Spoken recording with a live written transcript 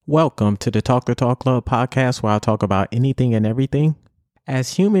Welcome to the Talk the Talk Club podcast where I talk about anything and everything.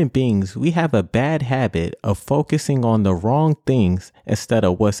 As human beings, we have a bad habit of focusing on the wrong things instead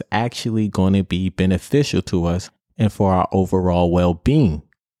of what's actually going to be beneficial to us and for our overall well-being.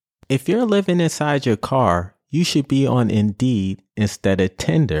 If you're living inside your car, you should be on Indeed instead of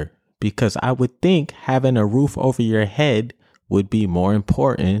Tinder, because I would think having a roof over your head would be more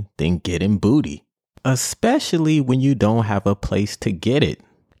important than getting booty, especially when you don't have a place to get it.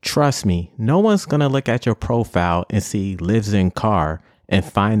 Trust me, no one's going to look at your profile and see lives in car and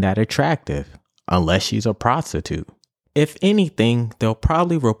find that attractive, unless she's a prostitute. If anything, they'll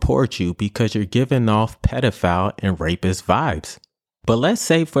probably report you because you're giving off pedophile and rapist vibes. But let's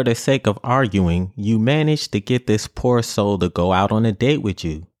say for the sake of arguing, you managed to get this poor soul to go out on a date with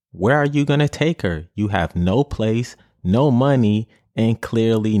you. Where are you going to take her? You have no place, no money, and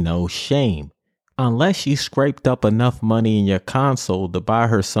clearly no shame. Unless you scraped up enough money in your console to buy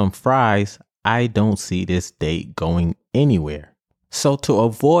her some fries, I don't see this date going anywhere. So to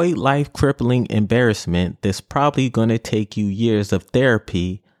avoid life-crippling embarrassment that's probably going to take you years of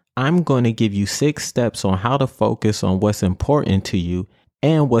therapy, I'm going to give you 6 steps on how to focus on what's important to you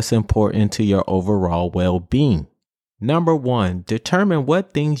and what's important to your overall well-being. Number 1, determine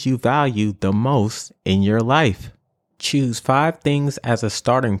what things you value the most in your life. Choose 5 things as a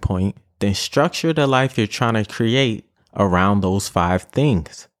starting point. Then structure the life you're trying to create around those 5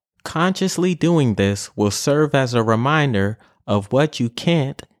 things. Consciously doing this will serve as a reminder of what you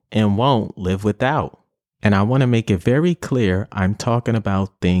can't and won't live without. And I want to make it very clear, I'm talking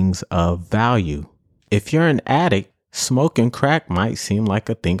about things of value. If you're an addict, smoking crack might seem like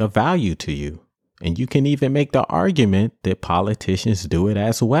a thing of value to you. And you can even make the argument that politicians do it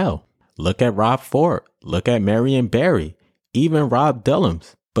as well. Look at Rob Ford, look at Marion Barry, even Rob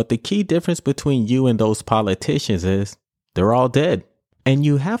Dillons. But the key difference between you and those politicians is they're all dead. And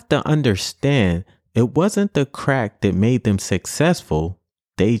you have to understand it wasn't the crack that made them successful.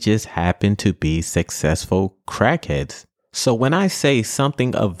 They just happened to be successful crackheads. So when I say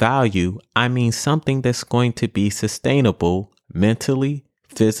something of value, I mean something that's going to be sustainable mentally,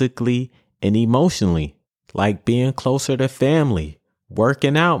 physically, and emotionally, like being closer to family,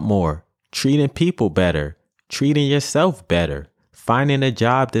 working out more, treating people better, treating yourself better, finding a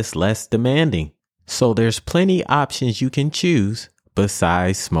job that's less demanding. So there's plenty options you can choose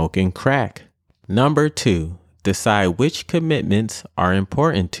besides smoking crack. Number 2, decide which commitments are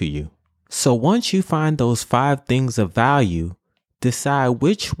important to you. So once you find those 5 things of value, decide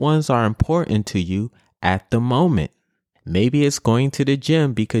which ones are important to you at the moment. Maybe it's going to the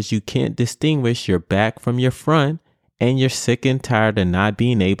gym because you can't distinguish your back from your front and you're sick and tired of not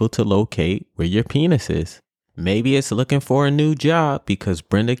being able to locate where your penis is. Maybe it's looking for a new job because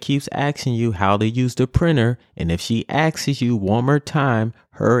Brenda keeps asking you how to use the printer, and if she asks you one more time,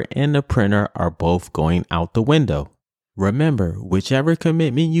 her and the printer are both going out the window. Remember, whichever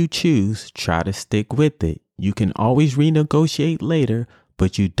commitment you choose, try to stick with it. You can always renegotiate later,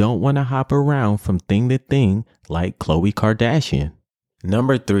 but you don't want to hop around from thing to thing like Khloe Kardashian.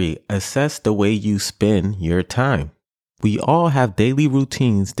 Number 3, assess the way you spend your time. We all have daily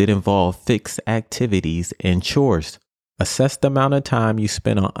routines that involve fixed activities and chores. Assess the amount of time you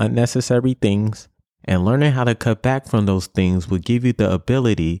spend on unnecessary things, and learning how to cut back from those things will give you the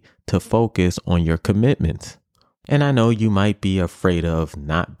ability to focus on your commitments. And I know you might be afraid of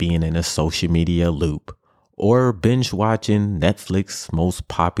not being in a social media loop or binge watching Netflix's most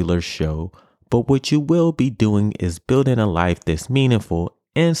popular show, but what you will be doing is building a life that's meaningful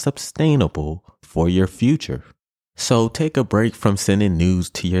and sustainable for your future. So take a break from sending news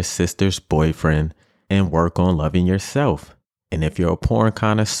to your sister's boyfriend and work on loving yourself. And if you're a porn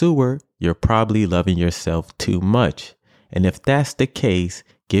connoisseur, you're probably loving yourself too much. And if that's the case,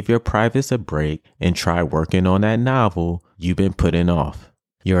 give your privates a break and try working on that novel you've been putting off.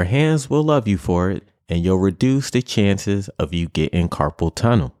 Your hands will love you for it, and you'll reduce the chances of you getting carpal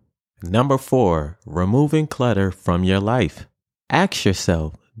tunnel. Number 4, removing clutter from your life. Ask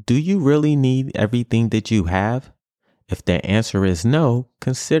yourself, do you really need everything that you have? If the answer is no,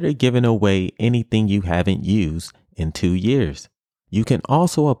 consider giving away anything you haven't used in 2 years. You can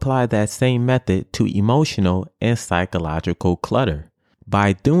also apply that same method to emotional and psychological clutter.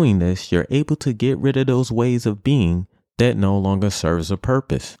 By doing this, you're able to get rid of those ways of being that no longer serves a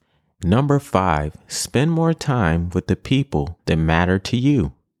purpose. Number 5, spend more time with the people that matter to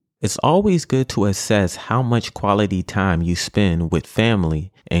you. It's always good to assess how much quality time you spend with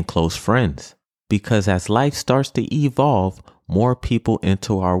family and close friends, because as life starts to evolve, more people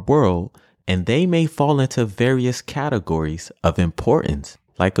enter our world, and they may fall into various categories of importance,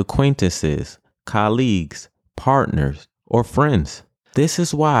 like acquaintances, colleagues, partners, or friends. This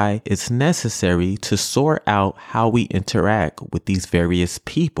is why it's necessary to sort out how we interact with these various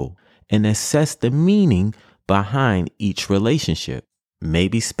people and assess the meaning behind each relationship.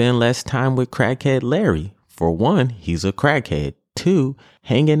 Maybe spend less time with crackhead Larry. For one, he's a crackhead. Two,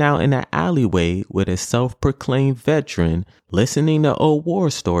 hanging out in an alleyway with a self-proclaimed veteran, listening to old war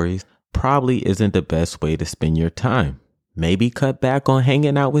stories probably isn't the best way to spend your time. Maybe cut back on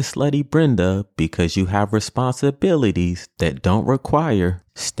hanging out with slutty Brenda because you have responsibilities that don't require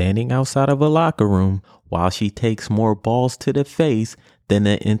standing outside of a locker room while she takes more balls to the face than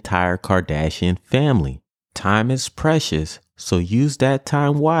the entire Kardashian family. Time is precious, so use that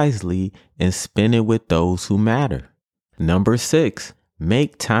time wisely and spend it with those who matter. Number 6,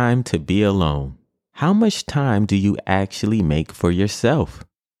 make time to be alone. How much time do you actually make for yourself?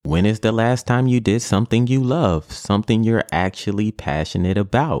 When is the last time you did something you love, something you're actually passionate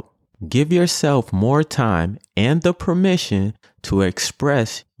about? Give yourself more time and the permission to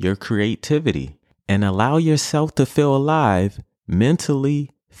express your creativity and allow yourself to feel alive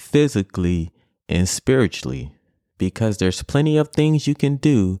mentally, physically, and spiritually, because there's plenty of things you can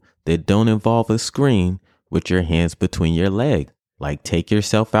do that don't involve a screen with your hands between your legs, like take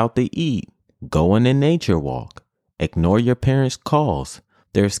yourself out to eat, go on a nature walk, ignore your parents' calls.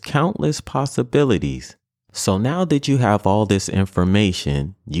 There's countless possibilities. So now that you have all this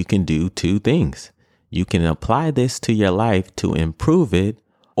information, you can do 2 things. You can apply this to your life to improve it,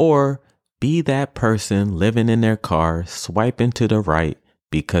 or be that person living in their car, swiping to the right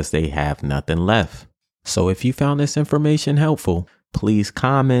because they have nothing left. So if you found this information helpful, please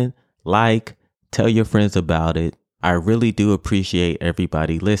comment, like, tell your friends about it. I really do appreciate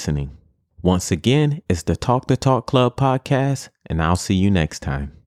everybody listening. Once again, it's the Talk the Talk Club podcast, and I'll see you next time.